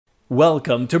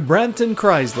Welcome to Brampton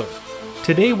Chrysler.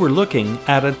 Today we're looking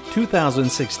at a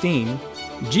 2016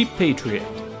 Jeep Patriot.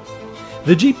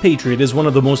 The Jeep Patriot is one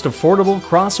of the most affordable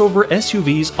crossover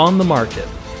SUVs on the market.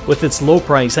 With its low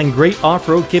price and great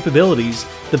off-road capabilities,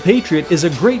 the Patriot is a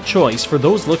great choice for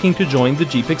those looking to join the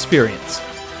Jeep experience.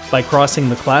 By crossing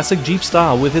the classic Jeep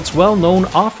style with its well-known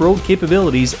off-road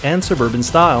capabilities and suburban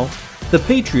style, the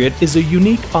Patriot is a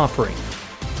unique offering.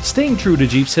 Staying true to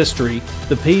Jeep's history,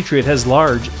 the Patriot has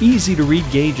large, easy-to-read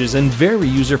gauges and very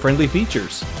user-friendly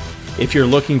features. If you're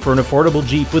looking for an affordable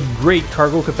Jeep with great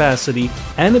cargo capacity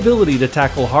and ability to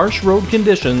tackle harsh road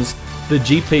conditions, the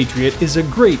Jeep Patriot is a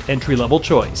great entry-level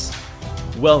choice.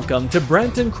 Welcome to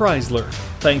Brampton Chrysler.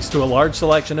 Thanks to a large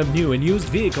selection of new and used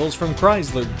vehicles from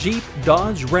Chrysler, Jeep,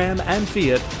 Dodge, Ram, and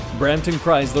Fiat, Brampton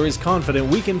Chrysler is confident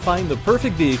we can find the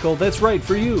perfect vehicle that's right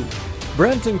for you.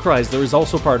 Brampton Chrysler is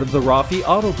also part of the Rafi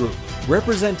Auto Group,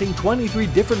 representing 23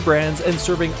 different brands and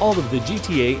serving all of the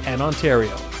GTA and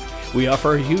Ontario. We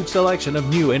offer a huge selection of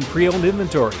new and pre-owned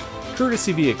inventory,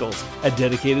 courtesy vehicles, a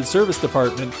dedicated service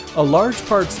department, a large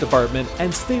parts department,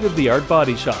 and state-of-the-art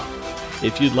body shop.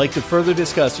 If you'd like to further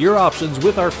discuss your options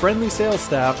with our friendly sales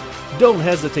staff, don't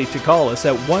hesitate to call us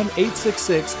at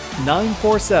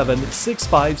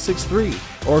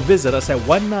 1-866-947-6563 or visit us at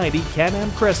 190 Can-Am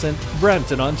Crescent,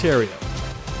 Brampton, Ontario.